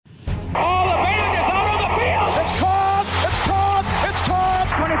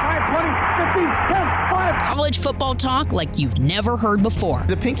college football talk like you've never heard before.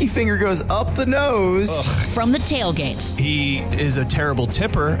 The pinky finger goes up the nose. Ugh. From the tailgates. He is a terrible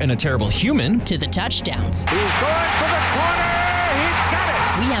tipper and a terrible human. To the touchdowns. He's going for the corner. He's got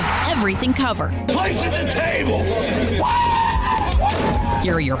it. We have everything covered. Place at the table.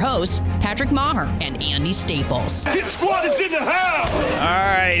 Here are your hosts, Patrick Maher and Andy Staples. Hit squad is in the house. All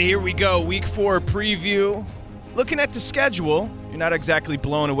right, here we go. Week 4 preview. Looking at the schedule, you're not exactly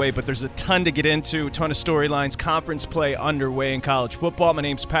blown away, but there's a ton to get into, a ton of storylines, conference play underway in college football. My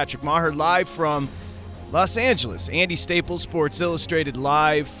name's Patrick Maher, live from Los Angeles. Andy Staples, Sports Illustrated,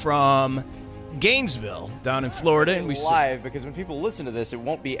 live from Gainesville, down in Florida. And live, because when people listen to this, it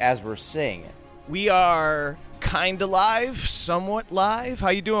won't be as we're saying it. We are kind of live, somewhat live.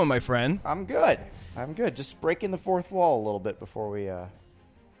 How you doing, my friend? I'm good. Just breaking the fourth wall a little bit before we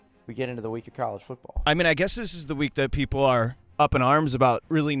get into the week of college football. I mean, I guess this is the week that people are up in arms about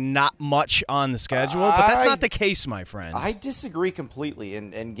really not much on the schedule, but that's not the case, my friend. I disagree completely.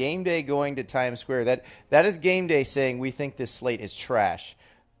 And game day going to Times Square, that is game day saying we think this slate is trash.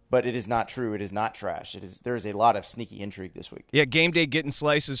 But it is not true. It is not trash. There is a lot of sneaky intrigue this week. Yeah, game day getting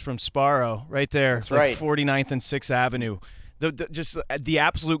slices from Sparrow right there. That's right. 49th and 6th Avenue. Just the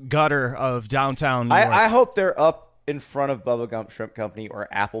absolute gutter of downtown New York. I hope they're up in front of Bubba Gump Shrimp Company or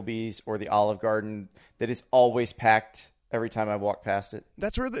Applebee's or the Olive Garden that is always packed every time I walk past it.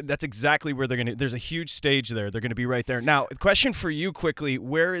 That's exactly where they're going to – there's a huge stage there. They're going to be right there. Now, question for you quickly.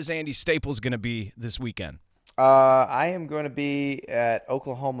 Where is Andy Staples going to be this weekend? I am going to be at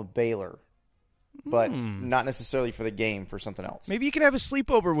Oklahoma Baylor, but not necessarily for the game, for something else. Maybe you can have a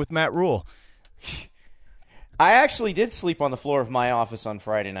sleepover with Matt Rule. I actually did sleep on the floor of my office on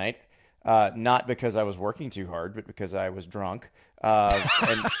Friday night, not because I was working too hard, but because I was drunk.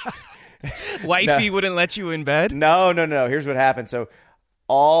 And Wifey wouldn't let you in bed? No. Here's what happened. So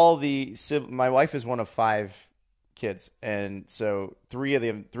my wife is one of 5 kids, and so three of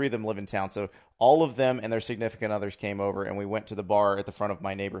them live in town. So all of them and their significant others came over, and we went to the bar at the front of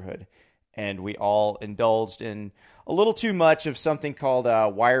my neighborhood, and we all indulged in a little too much of something called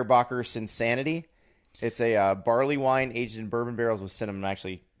Weyerbacher Sinsanity. It's a barley wine aged in bourbon barrels with cinnamon. I'm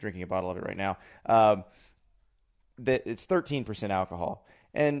actually drinking a bottle of it right now. It's 13% alcohol,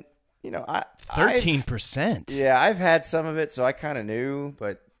 and 13%. Yeah, I've had some of it, so I kind of knew,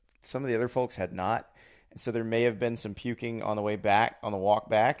 but some of the other folks had not. And so there may have been some puking on the way back, on the walk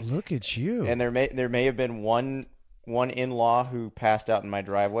back. Look at you. And there may have been one in-law who passed out in my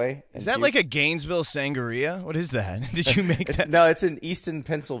driveway. Is that puked. Like a Gainesville sangria? What is that? Did you make that? No, it's an Easton,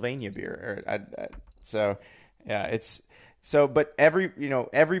 Pennsylvania beer. But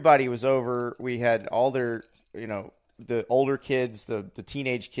everybody was over. We had all their, the older kids, the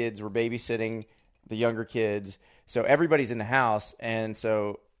teenage kids were babysitting the younger kids. So everybody's in the house, and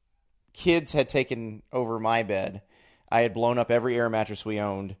so kids had taken over my bed. I had blown up every air mattress we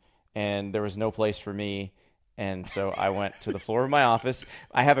owned, and there was no place for me. And so I went to the floor of my office.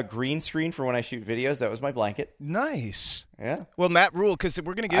 I have a green screen for when I shoot videos. That was my blanket. Nice. Yeah. Well, Matt Rule, because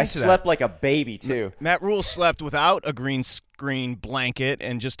we're going to get into that. I slept like a baby, too. Matt Rule slept without a green screen blanket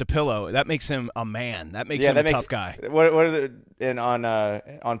and just a pillow. That makes him a man. That makes him a tough guy. What are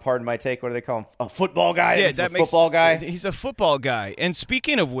on Pardon My Take, what do they call him? A football guy? Yeah, football guy? He's a football guy. And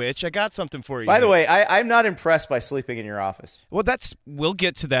speaking of which, I got something for you. By the way, I'm not impressed by sleeping in your office. Well, we'll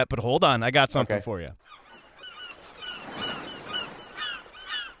get to that, but hold on. I got something for you.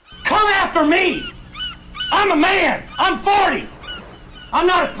 Come after me! I'm a man! I'm 40! I'm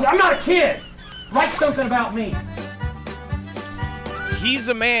not a kid! Write something about me. He's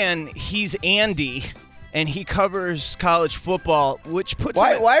a man. He's Andy, and he covers college football, which puts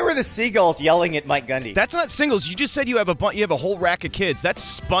Why were the seagulls yelling at Mike Gundy? That's not singles. You just said you have a whole rack of kids.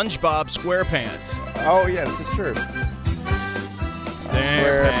 That's SpongeBob SquarePants. Oh, yeah, this is true.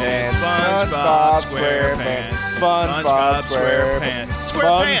 SquarePants, SpongeBob SquarePants, SpongeBob SquarePants,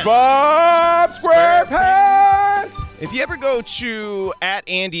 SpongeBob SquarePants. If you ever go to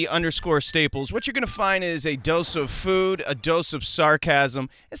 @Andy_Staples, what you're going to find is a dose of food, a dose of sarcasm,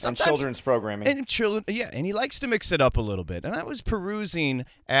 and children's programming. And he likes to mix it up a little bit. And I was perusing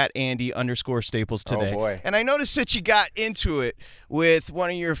 @Andy_Staples today. Oh, boy. And I noticed that you got into it with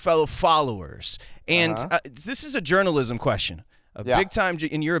one of your fellow followers. And this is a journalism question. Big time,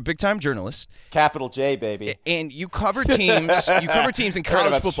 and you're a big time journalist. Capital J, baby. And you cover teams. You cover teams in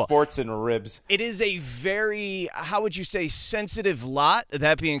college football. Sports and ribs. It is a very, how would you say, sensitive lot.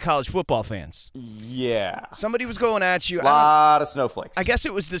 That being college football fans. Yeah. Somebody was going at you. A lot of snowflakes. I guess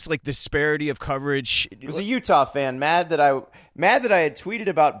it was this like disparity of coverage. It was a Utah fan mad that I had tweeted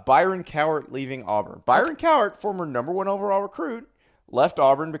about Byron Cowart leaving Auburn. Byron Cowart, former #1 overall recruit, left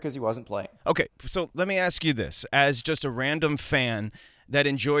Auburn because he wasn't playing. Okay, so let me ask you this. As just a random fan that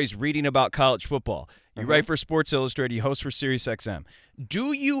enjoys reading about college football, you write for Sports Illustrated, you host for SiriusXM.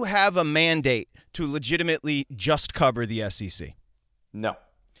 Do you have a mandate to legitimately just cover the SEC? No.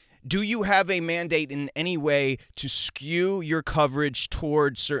 Do you have a mandate in any way to skew your coverage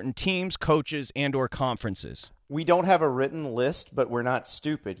towards certain teams, coaches, and or conferences? We don't have a written list, but we're not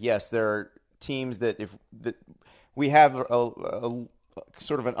stupid. Yes, there are teams that we have a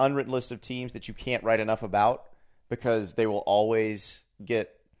sort of an unwritten list of teams that you can't write enough about because they will always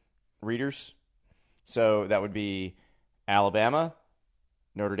get readers. So that would be Alabama,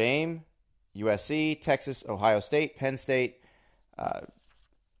 Notre Dame, USC, Texas, Ohio State, Penn State,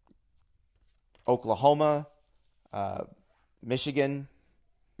 Oklahoma, Michigan.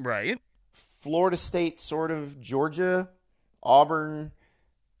 Right. Florida State, sort of, Georgia, Auburn.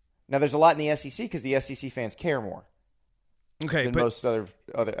 Now, there's a lot in the SEC because the SEC fans care more than most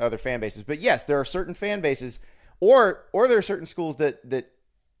other fan bases. But yes, there are certain fan bases, or there are certain schools that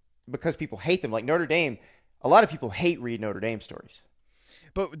because people hate them, like Notre Dame. A lot of people read Notre Dame stories.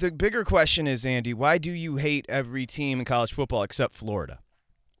 But the bigger question is, Andy, why do you hate every team in college football except Florida?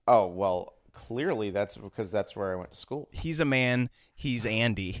 Oh, well, clearly that's because that's where I went to school. He's a man. He's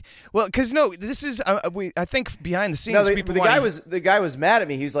Andy. Well, because no, this is I think behind the scenes. No, people the guy was mad at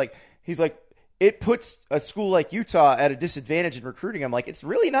me. He's like it puts a school like Utah at a disadvantage in recruiting. I'm like, it's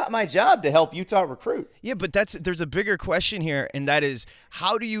really not my job to help Utah recruit. Yeah, but there's a bigger question here, and that is,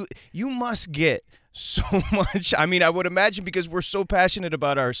 how do you must get so much. I mean, I would imagine because we're so passionate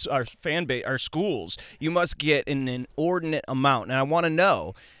about our fan base, our schools, you must get an inordinate amount. And I want to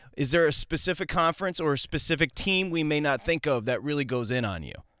know, is there a specific conference or a specific team we may not think of that really goes in on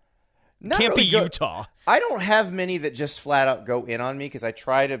you? Can't be Utah. I don't have many that just flat out go in on me because I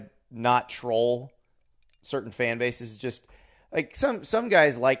try to not troll certain fan bases. Just like some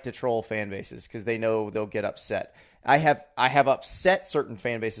guys like to troll fan bases because they know they'll get upset. I have upset certain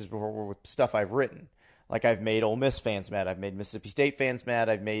fan bases before with stuff I've written. Like I've made Ole Miss fans mad. I've made Mississippi State fans mad.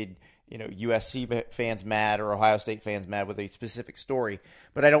 I've made USC fans mad or Ohio State fans mad with a specific story.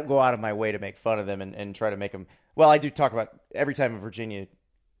 But I don't go out of my way to make fun of them and try to make them. Well, I do talk about every time a Virginia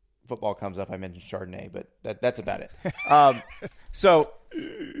football comes up, I mention Chardonnay, but that's about it. So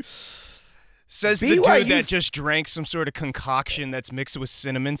says the dude that just drank some sort of concoction that's mixed with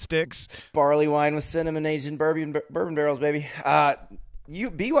cinnamon sticks. Barley wine with cinnamon aged in bourbon barrels, baby.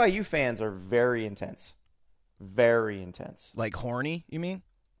 BYU fans are very intense. Very intense. Like horny, you mean?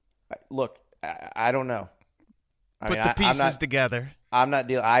 Look, I don't know. Put the pieces together. I'm not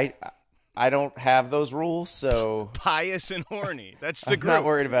dealing. I don't have those rules, so pious and horny. That's the group. I'm not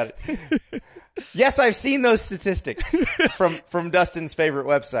worried about it. Yes, I've seen those statistics from Dustin's favorite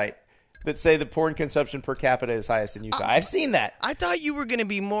website that say the porn consumption per capita is highest in Utah. I've seen that. I thought you were going to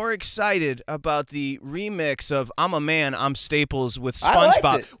be more excited about the remix of "I'm a Man, I'm Staples" with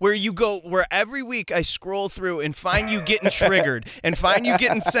SpongeBob, where every week I scroll through and find you getting triggered and find you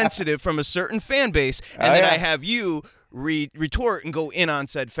getting sensitive from a certain fan base, and then I have you retort and go in on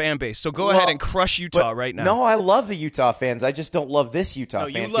said fan base. So go ahead and crush Utah right now. No, I love the Utah fans. I just don't love this Utah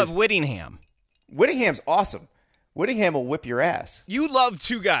fan. No, you love Whittingham. Whittingham's awesome. Whittingham will whip your ass. You love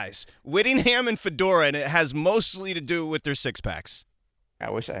two guys, Whittingham and Fedora, and it has mostly to do with their six-packs. I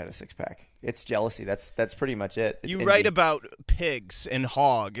wish I had a six-pack. It's jealousy. That's pretty much it. It's envy. Write about pigs and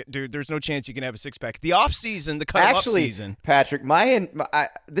hog. Dude, there's no chance you can have a six-pack. The off-season, the cut-off season. Patrick,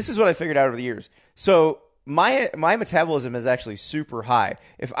 this is what I figured out over the years. So my metabolism is actually super high.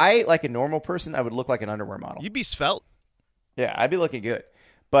 If I ate like a normal person, I would look like an underwear model. You'd be svelte. Yeah, I'd be looking good.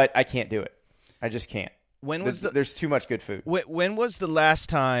 But I can't do it. I just can't. There's too much good food. When was the last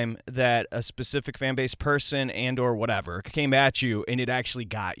time that a specific fan base person and or whatever came at you and it actually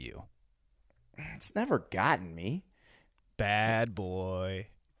got you? It's never gotten me. Bad boy.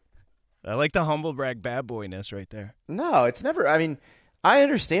 I like the humble brag bad boyness right there. No, it's never. I mean, I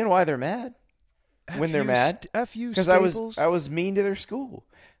understand why they're mad when they're mad. Because I was mean to their school.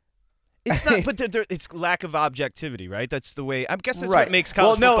 It's not, but it's lack of objectivity, right? That's the way. I guess that's what makes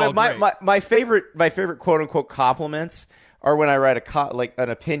college football great. My favorite quote unquote compliments are when I write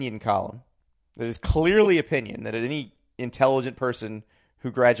an opinion column that is clearly opinion that any intelligent person who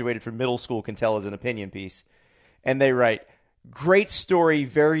graduated from middle school can tell is an opinion piece, and they write, "Great story,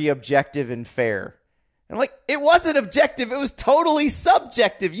 very objective and fair." And I'm like, it wasn't objective; it was totally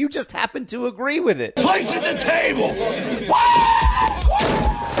subjective. You just happened to agree with it. Place at the table.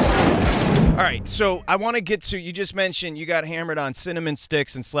 All right, so I want to get to, you just mentioned you got hammered on cinnamon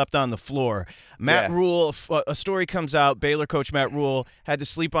sticks and slept on the floor. Matt Rule, a story comes out, Baylor coach Matt Rule had to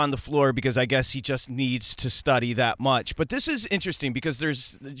sleep on the floor because I guess he just needs to study that much. But this is interesting because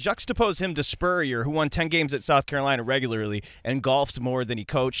there's juxtapose him to Spurrier, who won 10 games at South Carolina regularly and golfed more than he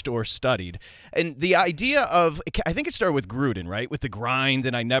coached or studied. And the idea of, I think it started with Gruden, right? With the grind,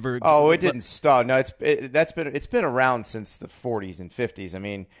 and I never. Oh, it didn't start. No, it's been around since the 40s and 50s. I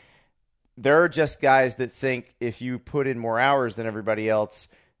mean, there are just guys that think if you put in more hours than everybody else,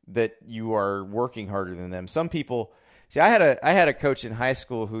 that you are working harder than them. Some people see. I had a coach in high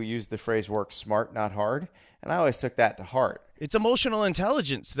school who used the phrase "work smart, not hard," and I always took that to heart. It's emotional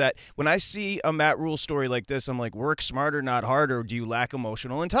intelligence that when I see a Matt Rule story like this, I'm like, work smarter, not harder. Do you lack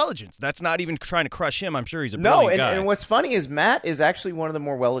emotional intelligence? That's not even trying to crush him. I'm sure he's a brilliant guy. And what's funny is Matt is actually one of the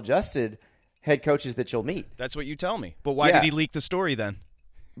more well-adjusted head coaches that you'll meet. That's what you tell me. But why did he leak the story then?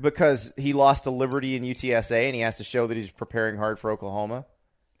 Because he lost to Liberty and UTSA, and he has to show that he's preparing hard for Oklahoma.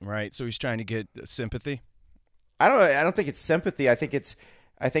 Right, so he's trying to get sympathy. I don't think it's sympathy. I think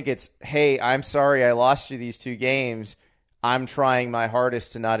it's, hey, I'm sorry I lost you these 2 games. I'm trying my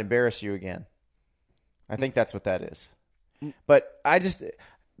hardest to not embarrass you again. I think that's what that is. But I just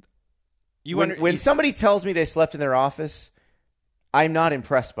when somebody tells me they slept in their office, I'm not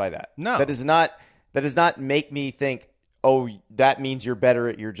impressed by that. No, that does not make me think, oh, that means you're better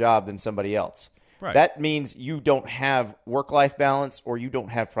at your job than somebody else. Right. That means you don't have work-life balance or you don't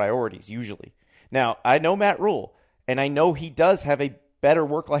have priorities usually. Now, I know Matt Rule, and I know he does have a better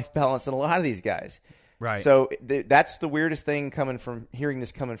work-life balance than a lot of these guys. Right. So that's the weirdest thing hearing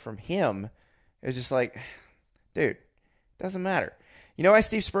this coming from him. It's just like, dude, doesn't matter. You know why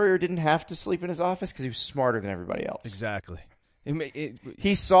Steve Spurrier didn't have to sleep in his office? Because he was smarter than everybody else. Exactly.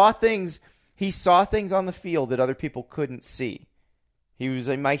 He saw things. He saw things on the field that other people couldn't see. He was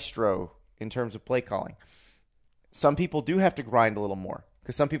a maestro in terms of play calling. Some people do have to grind a little more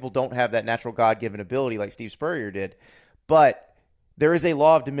because some people don't have that natural God-given ability like Steve Spurrier did. But there is a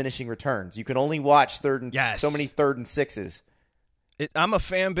law of diminishing returns. You can only watch so many 3rd and 6s. I'm a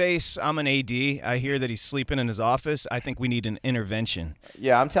fan base. I'm an AD. I hear that he's sleeping in his office. I think we need an intervention.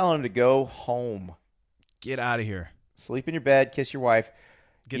 Yeah, I'm telling him to go home. Get out of here. Sleep in your bed. Kiss your wife.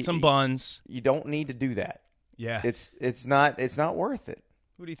 Get some buns. You don't need to do that. Yeah, it's not worth it.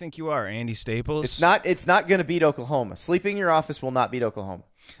 Who do you think you are, Andy Staples? It's not going to beat Oklahoma. Sleeping in your office will not beat Oklahoma.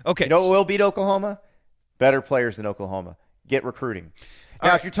 Okay, you know what will beat Oklahoma? Better players than Oklahoma. Get recruiting.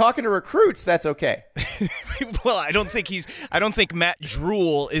 Now, if you're talking to recruits, that's okay. Well, I don't think Matt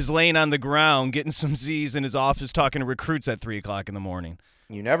Rule is laying on the ground getting some Z's in his office talking to recruits at 3:00 in the morning.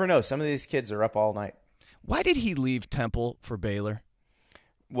 You never know. Some of these kids are up all night. Why did he leave Temple for Baylor?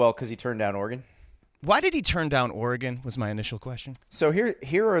 Well, because he turned down Oregon. Why did he turn down Oregon? Was my initial question. So here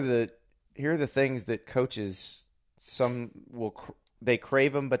are the things that coaches they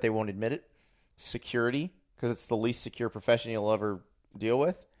crave them, but they won't admit it. Security, because it's the least secure profession you'll ever deal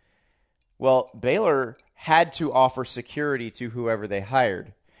with. Well, Baylor had to offer security to whoever they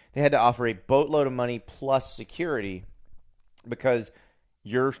hired. They had to offer a boatload of money plus security because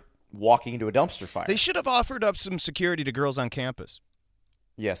you're walking into a dumpster fire. They should have offered up some security to girls on campus.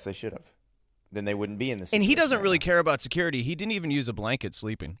 Yes, they should have. Then they wouldn't be in this situation. And he doesn't really care about security. He didn't even use a blanket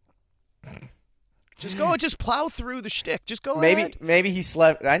sleeping. Just plow through the shtick. Just go ahead. Maybe he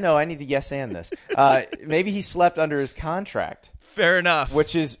slept. I know. I need to yes and this. Maybe he slept under his contract. Fair enough.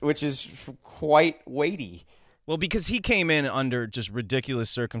 Which is quite weighty. Well, because he came in under just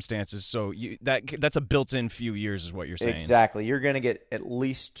ridiculous circumstances, so that's a built-in few years is what you're saying. Exactly. You're going to get at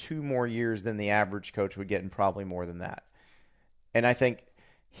least 2 more years than the average coach would get, and probably more than that. And I think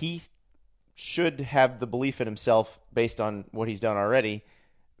he should have the belief in himself, based on what he's done already,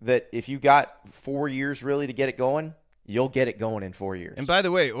 that if you got 4 years really to get it going, you'll get it going in 4 years. And by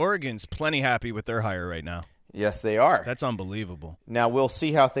the way, Oregon's plenty happy with their hire right now. Yes, they are. That's unbelievable. Now, we'll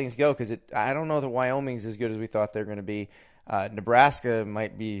see how things go because I don't know that Wyoming's as good as we thought they're going to be. Nebraska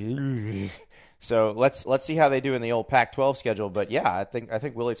might be. So let's see how they do in the old Pac-12 schedule. But, yeah, I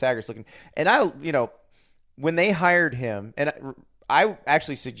think Willie Taggart's looking. And, when they hired him, and I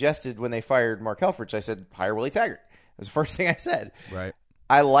actually suggested when they fired Mark Helfrich, I said, hire Willie Taggart. That was the first thing I said. Right.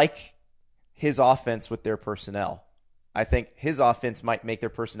 I like his offense with their personnel. I think his offense might make their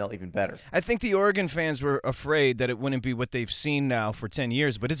personnel even better. I think the Oregon fans were afraid that it wouldn't be what they've seen now for 10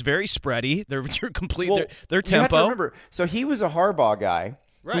 years, but it's very spready. They're complete. Well, their tempo. You have to remember, so he was a Harbaugh guy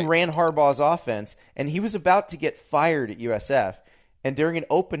who ran Harbaugh's offense, and he was about to get fired at USF. And during an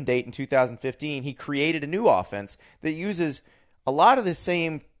open date in 2015, he created a new offense that uses a lot of the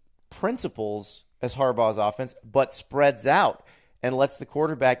same principles as Harbaugh's offense, but spreads out. and lets the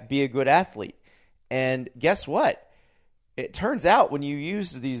quarterback be a good athlete. And guess what? It turns out when you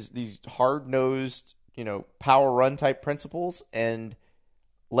use these hard-nosed, power run type principles and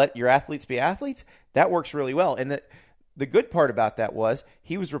let your athletes be athletes, that works really well. And the good part about that was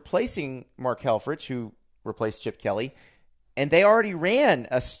he was replacing Mark Helfrich, who replaced Chip Kelly, and they already ran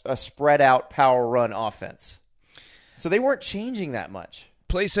a spread-out power run offense. So they weren't changing that much.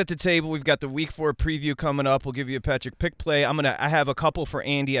 Place at the table. We've got the Week 4 preview coming up. We'll give you a Patrick pick play. I have a couple for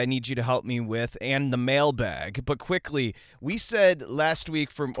Andy I need you to help me with, and the mailbag. But quickly, we said last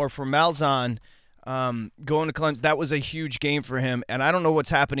week for Malzahn going to Clemson, that was a huge game for him, and I don't know what's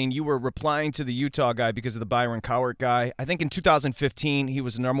happening. You were replying to the Utah guy because of the Byron Cowart guy. I think in 2015 he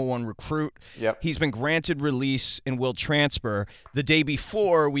was the number 1 recruit. Yep. He's been granted release and will transfer. The day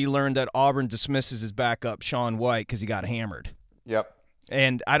before, we learned that Auburn dismisses his backup, Sean White, because he got hammered. Yep.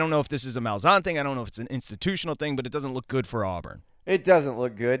 And I don't know if this is a Malzahn thing. I don't know if it's an institutional thing, but it doesn't look good for Auburn. It doesn't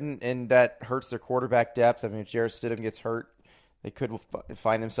look good, and that hurts their quarterback depth. I mean, if Jarrett Stidham gets hurt, they could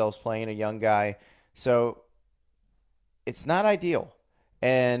find themselves playing a young guy. So it's not ideal.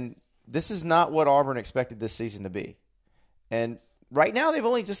 And this is not what Auburn expected this season to be. And right now they've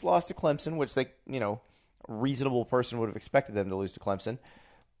only just lost to Clemson, which a reasonable person would have expected them to lose to Clemson.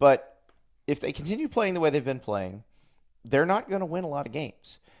 But if they continue playing the way they've been playing, they're not going to win a lot of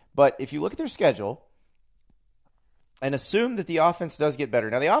games. But if you look at their schedule and assume that the offense does get better.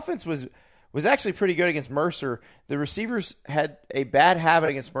 Now, the offense was actually pretty good against Mercer. The receivers had a bad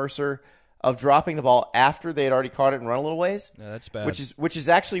habit against Mercer of dropping the ball after they had already caught it and run a little ways. Yeah, that's bad. Which is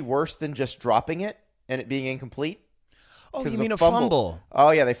actually worse than just dropping it and it being incomplete. Oh, you mean a fumble?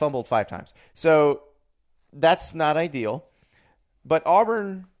 Oh, yeah, they fumbled 5 times. So that's not ideal. But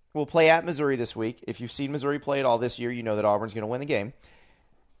Auburn will play at Missouri this week. If you've seen Missouri play at all this year, you know that Auburn's going to win the game.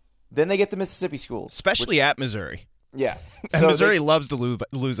 Then they get the Mississippi schools. Especially at Missouri. Yeah. And So Missouri loves to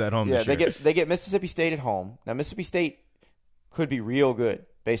lose at home this year. they get Mississippi State at home. Now, Mississippi State could be real good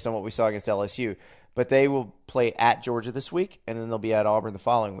based on what we saw against LSU. But they will play at Georgia this week, and then they'll be at Auburn the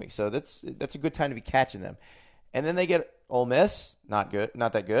following week. So that's a good time to be catching them. And then they get Ole Miss, not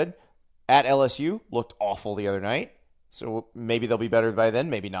that good. At LSU, looked awful the other night. So maybe they'll be better by then,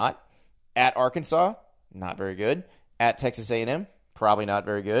 maybe not. At Arkansas, not very good. At Texas A&M, probably not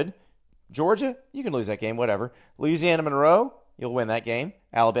very good. Georgia, you can lose that game, whatever. Louisiana Monroe, you'll win that game.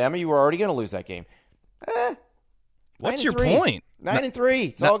 Alabama, you were already going to lose that game. What's your point? 9-3.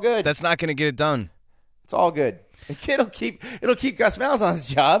 It's all good. That's not going to get it done. It's all good. It'll keep Gus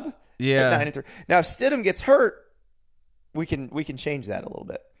Malzahn's job. Yeah. At 9-3. Now, if Stidham gets hurt, we can change that a little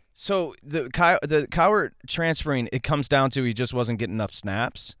bit. So the Cowart transferring, it comes down to he just wasn't getting enough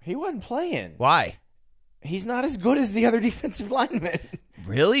snaps. He wasn't playing. Why? He's not as good as the other defensive linemen.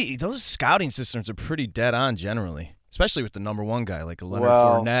 Really? Those scouting systems are pretty dead on generally, especially with the number 1 guy like a Leonard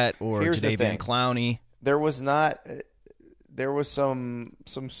Fournette or Jadeveon Clowney. There was some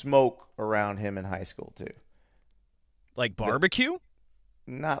smoke around him in high school too. Like barbecue?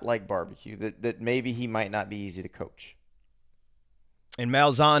 Not like barbecue. That maybe he might not be easy to coach. And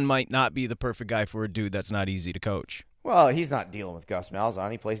Malzahn might not be the perfect guy for a dude that's not easy to coach. Well, he's not dealing with Gus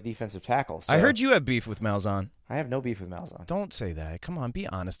Malzahn. He plays defensive tackle. So I heard you have beef with Malzahn. I have no beef with Malzahn. Don't say that. Come on, be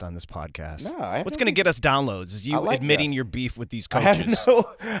honest on this podcast. No, I have What's no going to beef. get us downloads is you like admitting Gus. your beef with these coaches.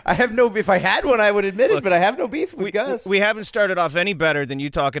 I have no. If I had one, I would admit it. But I have no beef with Gus. We haven't started off any better than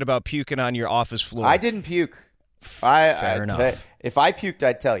you talking about puking on your office floor. I didn't puke. Fair enough. If I puked,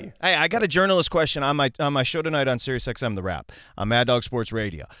 I'd tell you. Hey, I got a journalist question on my show tonight on SiriusXM The Wrap on Mad Dog Sports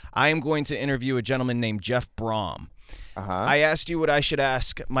Radio. I am going to interview a gentleman named Jeff Brom. I asked you what I should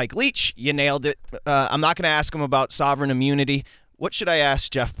ask Mike Leach. You nailed it. I'm not going to ask him about sovereign immunity. What should I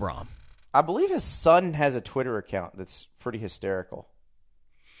ask Jeff Brom? I believe his son has a Twitter account that's pretty hysterical.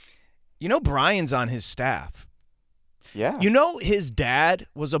 You know Brian's on his staff. Yeah. You know his dad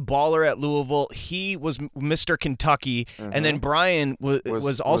was a baller at Louisville. He was Mr. Kentucky, and then Brian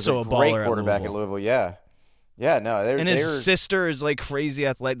was also a great baller quarterback at Louisville. Yeah. Yeah, no. And his sister is like crazy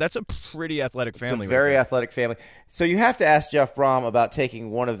athletic. That's a pretty athletic family. It's a very athletic family. So you have to ask Jeff Brom about taking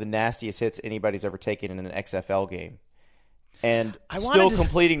one of the nastiest hits anybody's ever taken in an XFL game. And still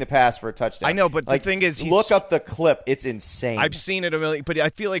completing the pass for a touchdown. I know, but the thing is, look up the clip. It's insane. I've seen it a million, but I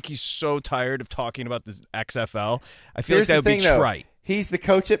feel like he's so tired of talking about the XFL. I feel like that would be trite. He's the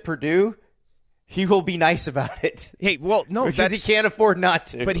coach at Purdue. He will be nice about it. Hey, well, no, because he can't afford not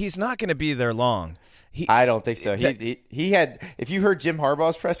to. But he's not going to be there long. I don't think so. He had. If you heard Jim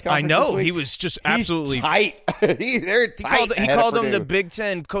Harbaugh's press conference, I know this week, he was just absolutely tight. They're tight. He called him the Big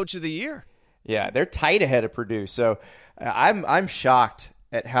Ten Coach of the Year. Yeah, they're tight ahead of Purdue. So I'm shocked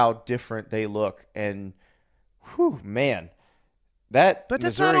at how different they look. And, whew, man, That, But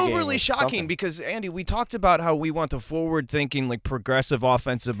that's Missouri not game overly was shocking something. because, Andy, we talked about how we want the forward-thinking, like progressive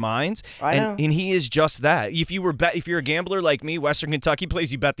offensive minds, I know. and he is just that. If you're a gambler like me, Western Kentucky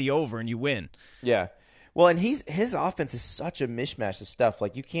plays, you bet the over and you win. Yeah. Well, and his offense is such a mishmash of stuff.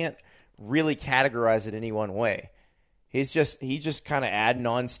 Like, you can't really categorize it any one way. He's just kind of adding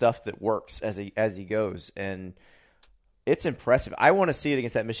on stuff that works as he goes, and it's impressive. I want to see it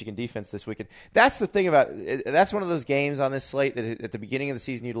against that Michigan defense this weekend. That's the thing about it. That's one of those games on this slate that at the beginning of the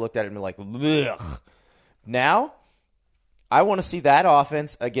season you'd looked at it and be like, ugh. Now, I want to see that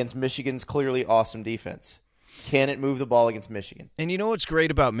offense against Michigan's clearly awesome defense. Can it move the ball against Michigan? And you know what's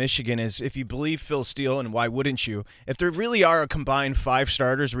great about Michigan is if you believe Phil Steele, and why wouldn't you, if there really are a combined 5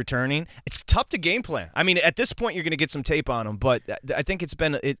 starters returning, it's tough to game plan. I mean, at this point you're going to get some tape on them, but I think it's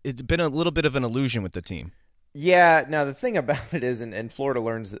been a little bit of an illusion with the team. Yeah. Now the thing about it is, and Florida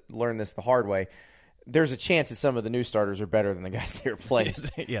learned this the hard way. There's a chance that some of the new starters are better than the guys they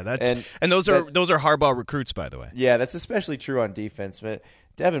replaced. Yeah, and those are Harbaugh recruits, by the way. Yeah, that's especially true on defense. But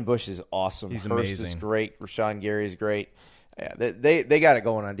Devin Bush is awesome. He's Hurst is amazing. great. Rashawn Gary is great. Yeah, they got it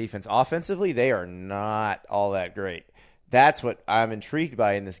going on defense. Offensively, they are not all that great. That's what I'm intrigued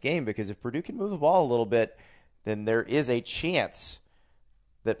by in this game, because if Purdue can move the ball a little bit, then there is a chance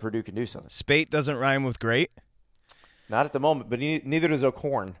that Purdue can do something. Spate doesn't rhyme with great. Not at the moment, but neither does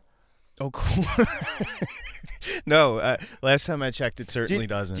O'Korn. Oh, cool. No, last time I checked, it certainly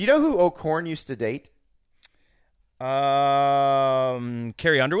doesn't. Do you know who O'Korn used to date?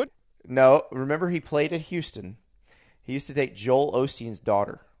 Carrie Underwood? No, remember he played at Houston. He used to date Joel Osteen's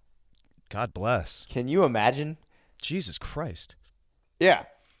daughter. God bless. Can you imagine? Jesus Christ. Yeah.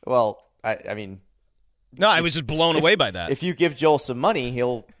 Well, I mean, No, I was just blown away by that. if you give Joel some money,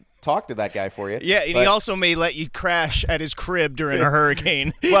 he'll talk to that guy for you. Yeah, and he also may let you crash at his crib during a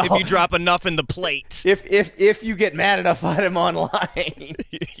hurricane Well, if you drop enough in the plate. If you get mad enough at him online.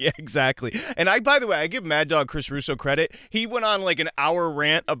 Yeah, exactly. And by the way, I give Mad Dog Chris Russo credit. He went on like an hour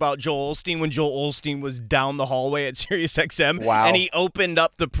rant about Joel Osteen when Joel Osteen was down the hallway at SiriusXM. Wow. And he opened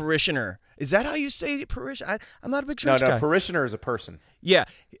up the parishioner. Is that how you say parishioner? I'm not a big church guy. No, parishioner is a person. Yeah.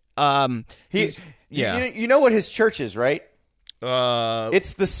 You know what his church is, right?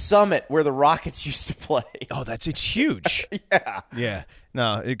 It's the Summit where the Rockets used to play. Oh, it's huge. Yeah. Yeah.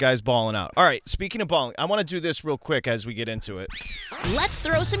 No, the guy's balling out. All right, speaking of balling, I want to do this real quick as we get into it. Let's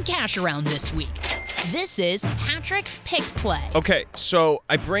throw some cash around this week. This is Patrick's Pick Play. Okay, so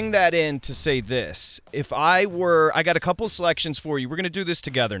I bring that in to say this. I got a couple selections for you. We're going to do this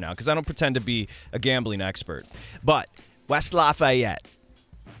together now because I don't pretend to be a gambling expert. But West Lafayette,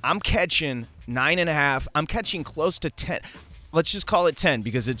 I'm catching 9.5. I'm catching close to 10. Let's just call it 10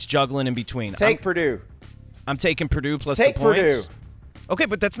 because it's juggling in between. Take Purdue. I'm taking Purdue plus Take the points. Purdue. Okay,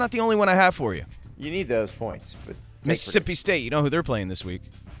 but that's not the only one I have for you. You need those points. But take Mississippi State, you know who they're playing this week.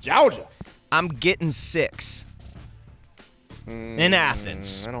 Purdue. Georgia. I'm getting 6 in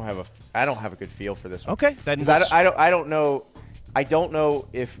Athens. I don't have a good feel for this one. Okay, then 'Cause I don't know. I don't know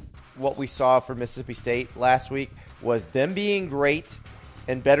if what we saw from Mississippi State last week was them being great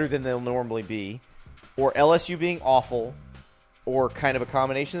and better than they'll normally be, or LSU being awful, or kind of a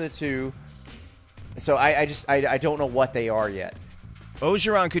combination of the two. So I don't know what they are yet.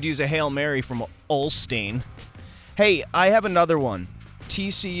 Ogeron could use a Hail Mary from Olstein. Hey, I have another one.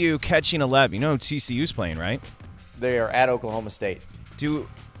 TCU catching 11. You know who TCU's playing, right? They are at Oklahoma State. Do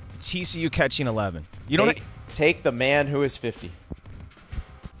TCU catching 11. Take the man who is 50.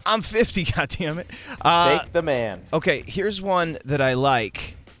 I'm 50, goddammit. Take the man. Okay, here's one that I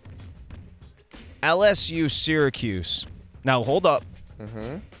like. LSU Syracuse. Now, hold up.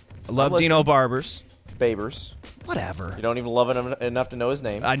 Mm-hmm. I love Dino Barbers. Babers. Whatever. You don't even love him enough to know his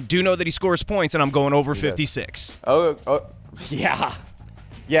name. I do know that he scores points, and I'm going over 56. Oh, yeah.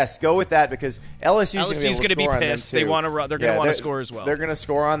 Yes, go with that because LSU's going to be pissed. They're going to want to score as well. They're going to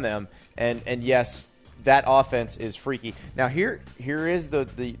score on them, and yes, that offense is freaky. Now here is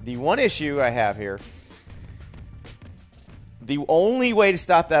the one issue I have here. The only way to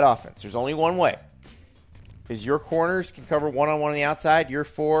stop that offense, there's only one way, is your corners can cover one-on-one on the outside. Your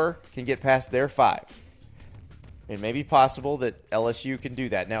 4 can get past their 5. It may be possible that LSU can do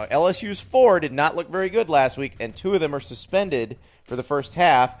that. Now, LSU's 4 did not look very good last week, and 2 of them are suspended for the first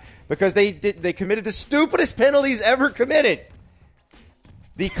half because they committed the stupidest penalties ever committed.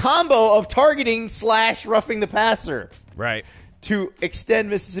 The combo of targeting / roughing the passer. Right. To extend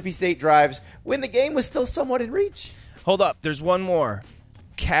Mississippi State drives when the game was still somewhat in reach. Hold up. There's one more.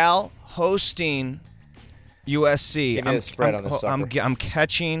 Cal hosting USC. Give me the spread on this sucker. I'm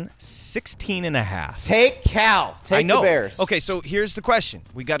catching 16.5. Take Cal. Take the Bears. Okay, so here's the question.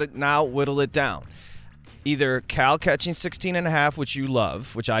 We got to now whittle it down. either Cal catching 16.5, which you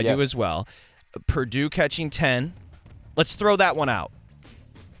love, which I do as well, Purdue catching 10. Let's throw that one out.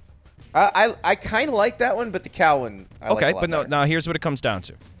 I kind of like that one, but the Cal one. Now here's what it comes down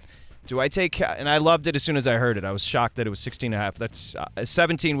to. Do I take Cal? And I loved it as soon as I heard it. I was shocked that it was 16.5. That's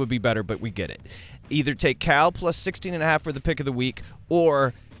 17 would be better, but we get it. Either take Cal plus 16.5 for the pick of the week,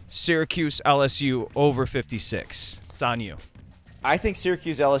 or Syracuse LSU over 56. It's on you. I think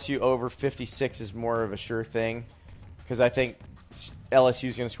Syracuse LSU over 56 is more of a sure thing, because I think LSU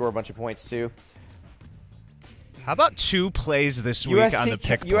is going to score a bunch of points too. How about 2 plays this week on the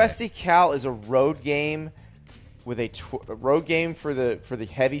pick play? USC Cal is a road game with a road game for the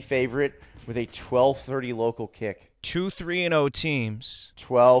heavy favorite with a 12:30 local kick. 2 3-0 teams.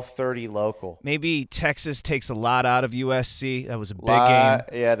 12:30 local. Maybe Texas takes a lot out of USC. That was a big game.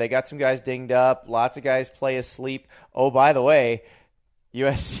 Yeah, they got some guys dinged up. Lots of guys play asleep. Oh, by the way,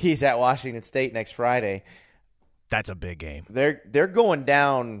 USC's at Washington State next Friday. That's a big game. They're going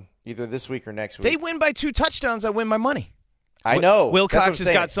down either this week or next week. They win by 2 touchdowns. I win my money. I know. Wilcox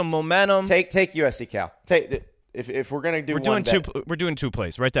has got some momentum. Take USC Cal. If we're gonna do we're doing 2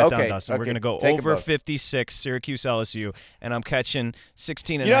 plays. Write that down, Dustin. We're gonna go Take over 56 Syracuse LSU, and I'm catching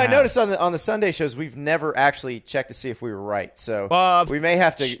 16.5. I noticed on the Sunday shows we've never actually checked to see if we were right. So we may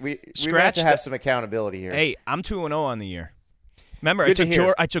have to we may have to have some accountability here. Hey, I'm 2-0 on the year. Remember,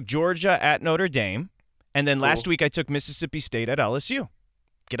 I took Georgia at Notre Dame, and then last week I took Mississippi State at LSU.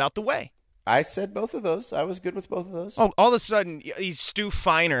 Get out the way. I said both of those. I was good with both of those. Oh, all of a sudden, he's Stu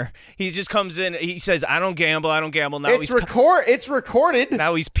Feiner. He just comes in. He says, I don't gamble. Now it's recorded.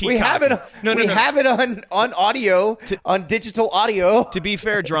 Now he's peacocking. We have it. We have it on audio, on digital audio. To be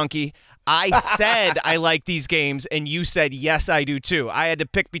fair, Drunky, I said I like these games, and you said, yes, I do too. I had to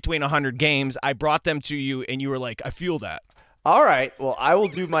pick between 100 games. I brought them to you, and you were like, I feel that. All right. Well, I will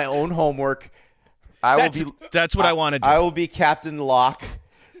do my own homework. That's what I want to do. I will be Captain Locke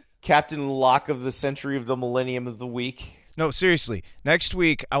of the century of the millennium of the week. No, seriously. Next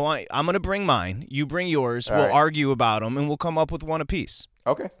week, I'm going to bring mine. You bring yours. All we'll right. argue about them, and we'll come up with one apiece.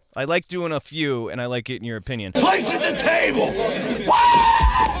 Okay. I like doing a few, and I like getting your opinion. Place at the table.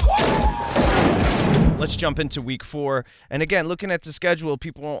 Let's jump into week 4. And again, looking at the schedule,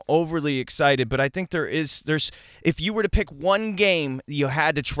 people aren't overly excited, but I think there's if you were to pick one game you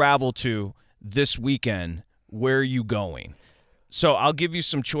had to travel to this weekend, where are you going? So I'll give you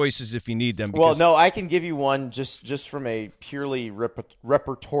some choices if you need them. Well, no, I can give you one just from a purely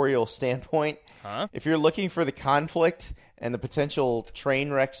repertorial standpoint. Huh? If you're looking for the conflict and the potential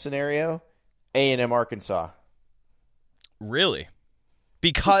train wreck scenario, A&M Arkansas. Really?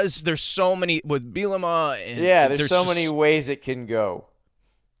 Because there's so many with Bielema. And there's so many ways it can go.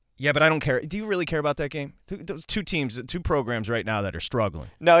 Yeah, but I don't care. Do you really care about that game? Those 2 teams, 2 programs right now that are struggling.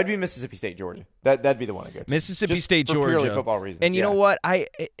 No, it'd be Mississippi State, Georgia. That'd be the one I go to. Mississippi Just State, for Georgia. Purely football reasons. And you know what?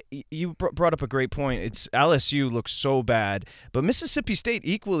 You brought up a great point. It's LSU looks so bad, but Mississippi State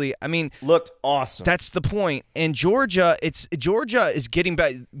equally. I mean, looked awesome. That's the point. And Georgia is getting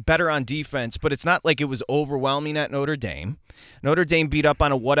better on defense, but it's not like it was overwhelming at Notre Dame. Notre Dame beat up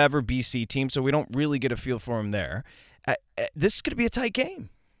on a whatever BC team, so we don't really get a feel for them there. This is going to be a tight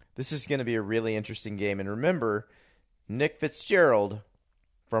game. This is going to be a really interesting game. And remember, Nick Fitzgerald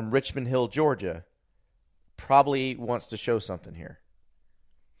from Richmond Hill, Georgia, probably wants to show something here.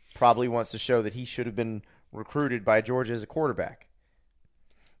 Probably wants to show that he should have been recruited by Georgia as a quarterback.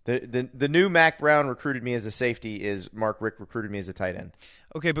 The new Mac Brown recruited me as a safety is Mark Richt recruited me as a tight end.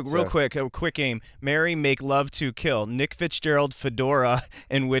 Okay, but real quick, a quick game. Marry, make love to kill. Nick Fitzgerald, Fedora,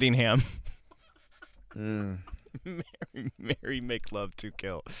 and Whittingham. Marry, make love to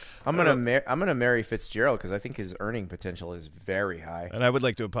kill. I'm gonna marry Fitzgerald because I think his earning potential is very high. And I would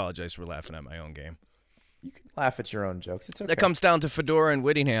like to apologize for laughing at my own game. You can laugh at your own jokes. It's okay. That comes down to Fedora and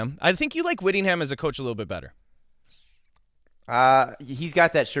Whittingham. I think you like Whittingham as a coach a little bit better. He's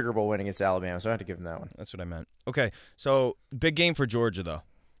got that Sugar Bowl win against Alabama, so I have to give him that one. That's what I meant. Okay, so big game for Georgia, though.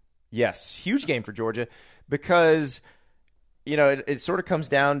 Yes, huge game for Georgia because, it sort of comes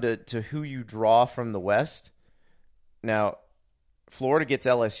down to who you draw from the West. Now, Florida gets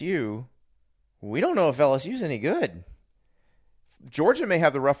LSU. We don't know if LSU's any good. Georgia may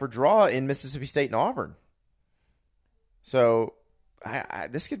have the rougher draw in Mississippi State and Auburn. So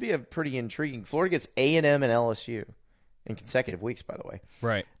this could be a pretty intriguing. Florida gets A&M and LSU in consecutive weeks, by the way.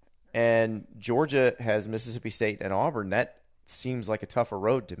 Right. And Georgia has Mississippi State and Auburn. That seems like a tougher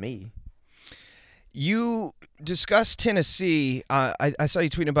road to me. You discussed Tennessee. I saw you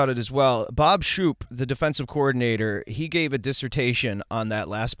tweeting about it as well. Bob Shoop, the defensive coordinator, he gave a dissertation on that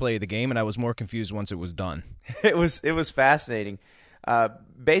last play of the game, and I was more confused once it was done. It was fascinating.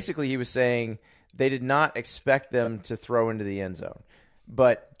 Basically, he was saying They did not expect them to throw into the end zone.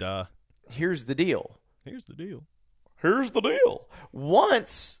 But Duh. here's the deal. Here's the deal.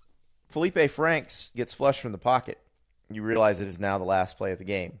 Once Felipe Franks gets flushed from the pocket, you realize it is now the last play of the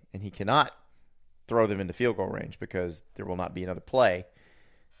game, and he cannot throw them into field goal range because there will not be another play.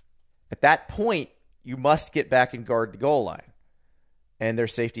 At that point, you must get back and guard the goal line. And their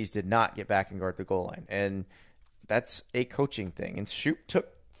safeties did not get back and guard the goal line. And that's a coaching thing. And Shoop took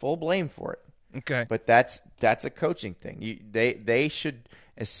full blame for it. Okay. But that's a coaching thing. They should,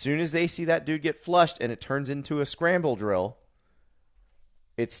 as soon as they see that dude get flushed and it turns into a scramble drill,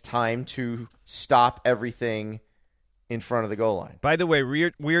 it's time to stop everything in front of the goal line. By the way,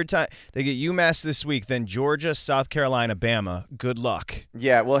 weird time. They get UMass this week, then Georgia, South Carolina, Bama. Good luck.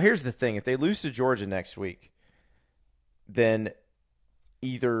 Yeah, well, here's the thing. If they lose to Georgia next week, then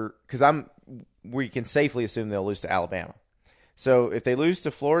either – because we can safely assume they'll lose to Alabama. So if they lose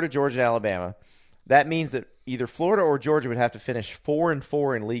to Florida, Georgia, and Alabama, that means that either Florida or Georgia would have to finish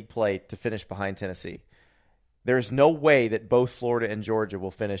 4-4 in league play to finish behind Tennessee. There's no way that both Florida and Georgia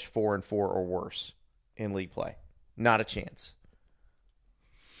will finish 4-4 or worse in league play. Not a chance.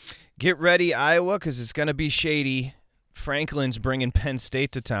 Get ready, Iowa, because it's going to be shady. Franklin's bringing Penn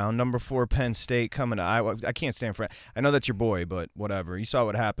State to town. Number 4 Penn State coming to Iowa. I can't stand Frank. I know that's your boy, but whatever. You saw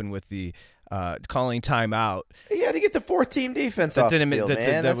what happened with the calling timeout. He had to get the fourth-team defense off the field,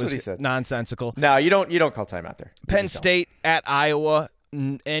 man. That's what he said. Nonsensical. No, you don't call timeout there. Penn State at Iowa.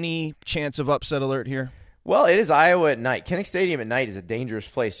 Any chance of upset alert here? Well, it is Iowa at night. Kinnick Stadium at night is a dangerous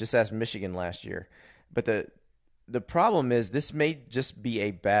place. Just ask Michigan last year. But the problem is this may just be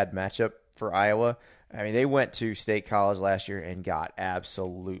a bad matchup for Iowa. I mean, they went to State College last year and got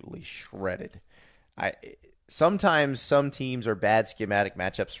absolutely shredded. Sometimes some teams are bad schematic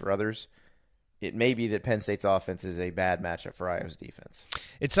matchups for others. It may be that Penn State's offense is a bad matchup for Iowa's defense.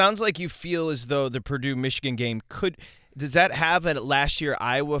 It sounds like you feel as though the Purdue-Michigan game could – does that have a last year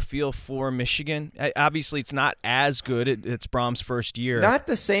Iowa feel for Michigan? Obviously, it's not as good. It's Brahms' first year. Not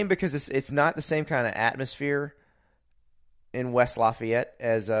the same because it's not the same kind of atmosphere in West Lafayette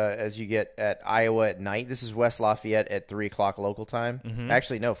as you get at Iowa at night. This is West Lafayette at 3 o'clock local time. Mm-hmm.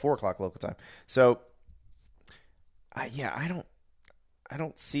 Actually, no, 4 o'clock local time. So, I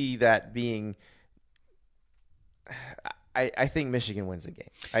don't see that being. I think Michigan wins the game.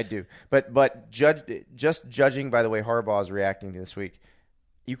 I do, but judging by the way Harbaugh is reacting to this week,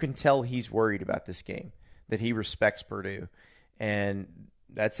 you can tell he's worried about this game. That he respects Purdue, and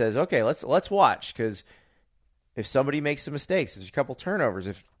that says, okay, let's watch, because if somebody makes some mistakes, there's a couple turnovers.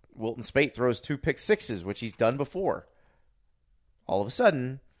 If Wilton Speight throws 2 pick sixes, which he's done before, all of a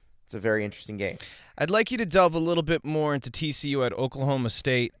sudden it's a very interesting game. I'd like you to delve a little bit more into TCU at Oklahoma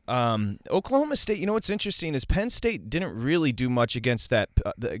State. Oklahoma State, you know what's interesting is Penn State didn't really do much against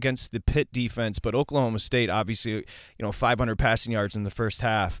the Pitt defense, but Oklahoma State obviously, 500 passing yards in the first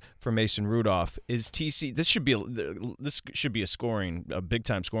half for Mason Rudolph. This should be a big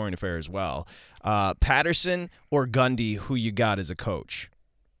time scoring affair as well. Patterson or Gundy, who you got as a coach?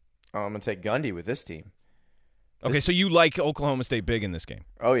 I'm gonna take Gundy with this team. Okay, so you like Oklahoma State big in this game?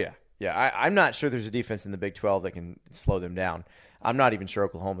 Oh, yeah. Yeah, I'm not sure there's a defense in the Big 12 that can slow them down. I'm not even sure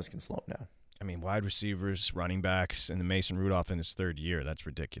Oklahoma's can slow them down. I mean, wide receivers, running backs, and the Mason Rudolph in his 3rd year. That's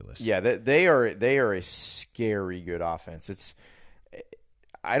ridiculous. Yeah, they are a scary good offense.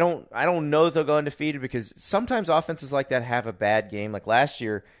 I don't know that they'll go undefeated because sometimes offenses like that have a bad game. Like last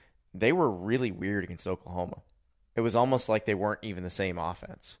year, they were really weird against Oklahoma. It was almost like they weren't even the same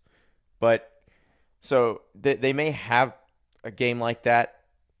offense. But so they may have a game like that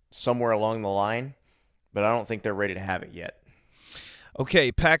somewhere along the line, but I don't think they're ready to have it yet. Okay,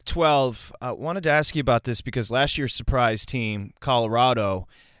 Pac-12. I wanted to ask you about this because last year's surprise team, Colorado,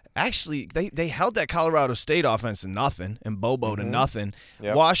 actually they held that Colorado State offense to nothing and Bobo to nothing.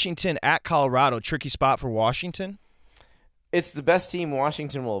 Yep. Washington at Colorado, tricky spot for Washington? It's the best team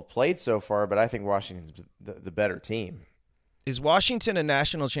Washington will have played so far, but I think Washington's the better team. Is Washington a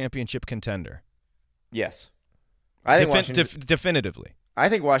national championship contender? Yes. I think definitively. I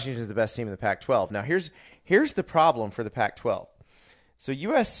think Washington's the best team in the Pac-12. Now, here's the problem for the Pac-12. So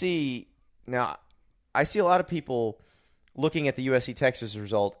USC, now I see a lot of people looking at the USC-Texas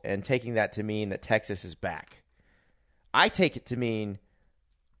result and taking that to mean that Texas is back. I take it to mean,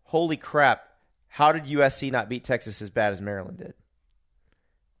 holy crap, how did USC not beat Texas as bad as Maryland did?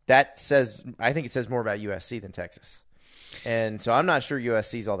 I think it says more about USC than Texas. And so I'm not sure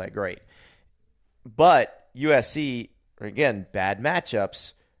USC's all that great. But USC, again, bad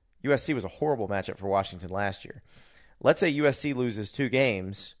matchups. USC was a horrible matchup for Washington last year. Let's say USC loses 2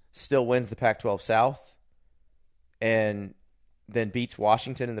 games, still wins the Pac-12 South, and then beats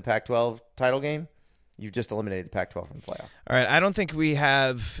Washington in the Pac-12 title game, you've just eliminated the Pac-12 from the playoff. All right, I don't think we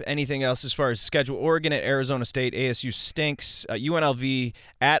have anything else as far as schedule. Oregon at Arizona State. ASU stinks. UNLV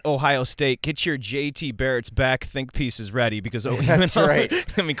at Ohio State. Get your JT Barrett's back think pieces ready because That's right.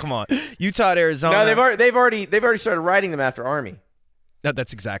 I mean, come on. Utah at Arizona. No, they've already started writing them after Army.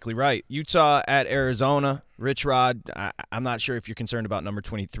 That's exactly right. Utah at Arizona. Rich Rod, I'm not sure if you're concerned about number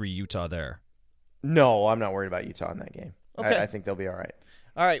 23 Utah there. No, I'm not worried about Utah in that game. Okay. I think they'll be all right.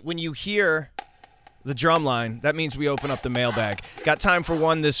 All right, when you hear the drum line, that means we open up the mailbag. Got time for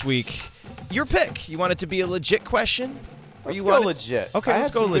one this week. Your pick. You want it to be a legit question? Let's go legit. Okay,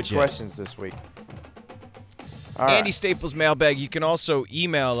 let's go legit. Good questions this week. All Andy right. Staples mailbag. You can also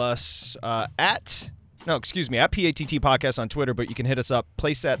email us at PATT Podcast on Twitter, but you can hit us up,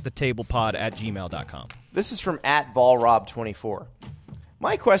 placeatthetablepod@gmail.com. This is from @VolRob24.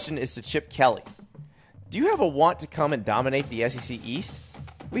 My question is to Chip Kelly. Do you have a want to come and dominate the SEC East?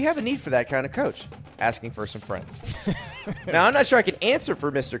 We have a need for that kind of coach. Asking for some friends. Now, I'm not sure I can answer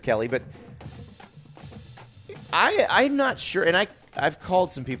for Mr. Kelly, but I'm not sure, and I've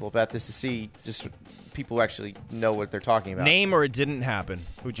called some people about this to see just people who actually know what they're talking about. Name or it didn't happen.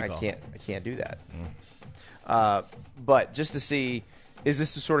 Who'd you call? I can't do that. But just to see, is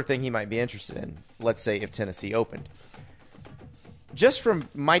this the sort of thing he might be interested in? Let's say if Tennessee opened. Just from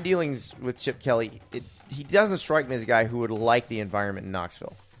my dealings with Chip Kelly, he doesn't strike me as a guy who would like the environment in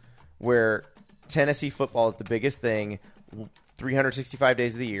Knoxville, where Tennessee football is the biggest thing 365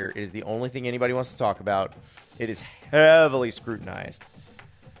 days of the year. It is the only thing anybody wants to talk about. It is heavily scrutinized.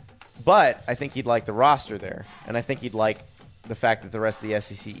 But I think he'd like the roster there, and I think he'd like the fact that the rest of the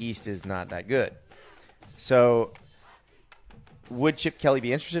SEC East is not that good. So would Chip Kelly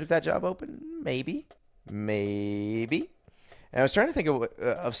be interested if that job opened? Maybe. And I was trying to think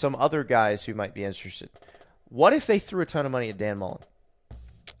of some other guys who might be interested. What if they threw a ton of money at Dan Mullen?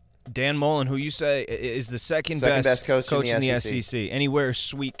 Dan Mullen, who you say is the second best coach in the SEC. SEC. Anywhere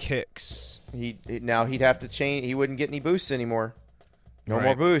sweet kicks. Now he'd have to change. He wouldn't get any boosts anymore. No Right.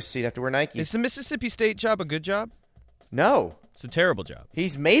 more boosts. He'd have to wear Nikes. Is the Mississippi State job a good job? No. It's a terrible job.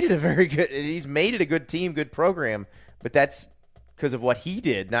 He's made it He's made it a good team, good program, but that's because of what he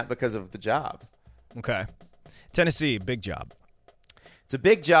did, not because of the job. Okay. Tennessee, big job. It's a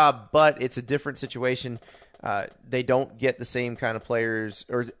big job, but it's a different situation. They don't get the same kind of players,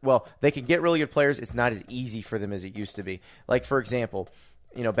 they can get really good players. It's not as easy for them as it used to be. Like, for example,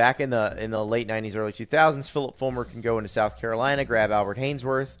 back in the late 90s, early 2000s, Philip Fulmer can go into South Carolina, grab Albert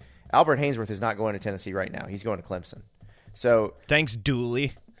Haynesworth. Albert Haynesworth is not going to Tennessee right now. He's going to Clemson. So thanks,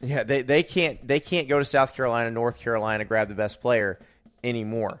 Dooley. Yeah, they can't go to South Carolina, North Carolina, grab the best player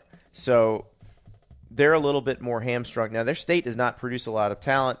anymore. So they're a little bit more hamstrung. Now, their state does not produce a lot of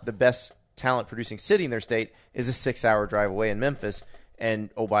talent. The best talent-producing city in their state is a 6-hour drive away in Memphis. And,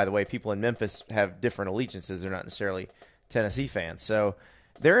 oh, by the way, people in Memphis have different allegiances. They're not necessarily Tennessee fans. So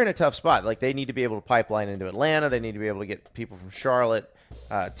they're in a tough spot. Like, they need to be able to pipeline into Atlanta. They need to be able to get people from Charlotte,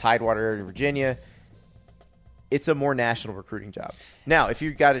 Tidewater area, Virginia. It's a more national recruiting job. Now, if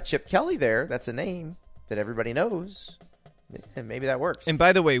you've got a Chip Kelly there, that's a name that everybody knows. And maybe that works. And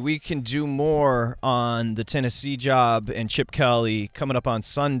by the way, we can do more on the Tennessee job and Chip Kelly coming up on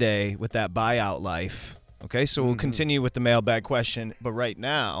Sunday with that buyout life. Okay, so we'll continue with the mailbag question. But right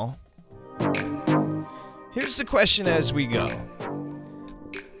now, here's the question as we go.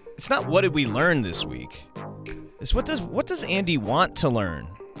 It's not what did we learn this week. It's what does Andy want to learn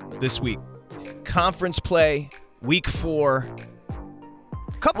this week? Conference play, week 4.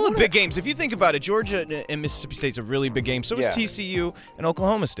 Couple of big games. If you think about it, Georgia and Mississippi State's a really big game. So is TCU and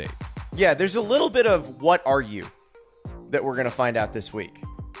Oklahoma State. Yeah, there's a little bit of what are you that we're going to find out this week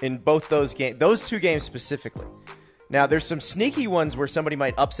in both those games, those two games specifically. Now, there's some sneaky ones where somebody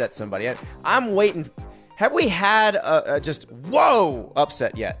might upset somebody. I'm waiting. Have we had a just whoa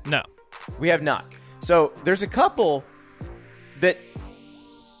upset yet? No. We have not. So there's a couple that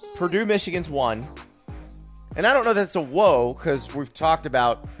Purdue, Michigan's won. And I don't know that it's a whoa because we've talked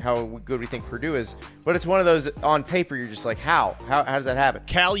about how good we think Purdue is, but it's one of those on paper you're just like, how does that happen?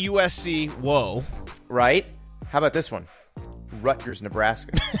 Cal USC, whoa. Right? How about this one? Rutgers,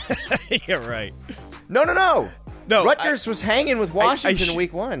 Nebraska. Yeah, right. No. No, Rutgers was hanging with Washington in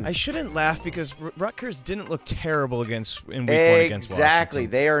week 1. I shouldn't laugh because Rutgers didn't look terrible in week 1 against Washington. Exactly.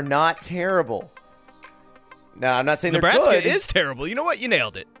 They are not terrible. Now, I'm not saying Nebraska they're good. is terrible. You know what? You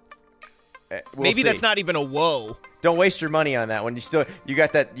nailed it. We'll Maybe see. that's not even a whoa. Don't waste your money on that one. You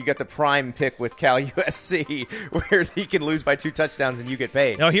got the prime pick with Cal USC where he can lose by 2 touchdowns and you get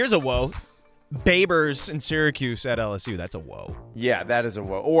paid. Now here's a whoa. Babers in Syracuse at LSU. That's a whoa. Yeah, that is a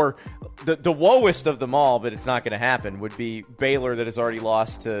whoa. Or the woest of them all, but it's not going to happen, would be Baylor that has already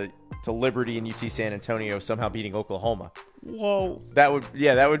lost to Liberty and UT San Antonio somehow beating Oklahoma. Whoa. That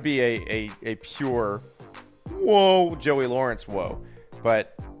would be a pure whoa, Joey Lawrence whoa.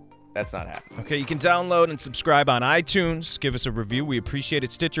 But that's not happening. Okay, you can download and subscribe on iTunes. Give us a review. We appreciate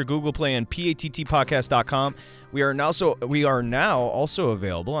it. Stitcher, Google Play, and PATTpodcast.com. We are now also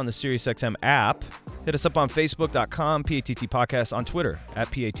available on the SiriusXM app. Hit us up on Facebook.com, PATT Podcast, on Twitter, at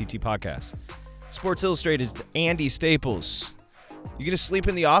PATT Podcast. Sports Illustrated's Andy Staples. You going to sleep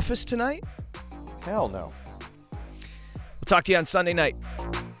in the office tonight? Hell no. We'll talk to you on Sunday night.